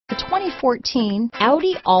2014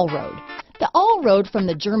 Audi Allroad. The Allroad from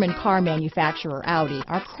the German car manufacturer Audi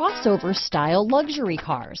are crossover-style luxury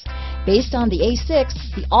cars. Based on the A6,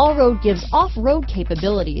 the Allroad gives off-road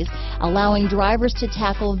capabilities, allowing drivers to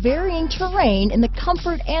tackle varying terrain in the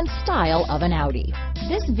comfort and style of an Audi.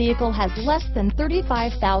 This vehicle has less than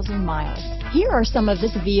 35,000 miles. Here are some of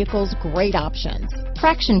this vehicle's great options: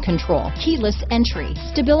 traction control, keyless entry,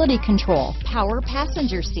 stability control, power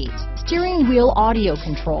passenger seat, steering wheel audio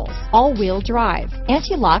controls, all-wheel drive,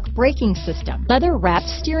 anti-lock braking system, leather-wrapped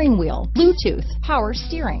steering wheel, Bluetooth, power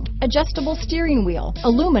steering, adjustable steering wheel,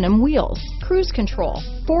 aluminum wheels, cruise control,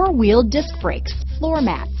 four-wheel disc brakes, floor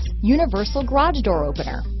mats, universal garage door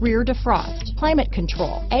opener, rear defrost, climate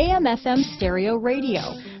control, AM/FM stereo radio.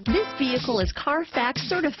 This vehicle is Car-Fax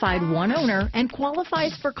certified one owner and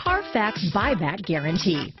qualifies for Car-Fax buyback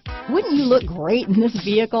guarantee. Wouldn't you look great in this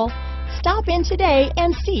vehicle? Stop in today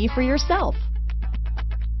and see for yourself.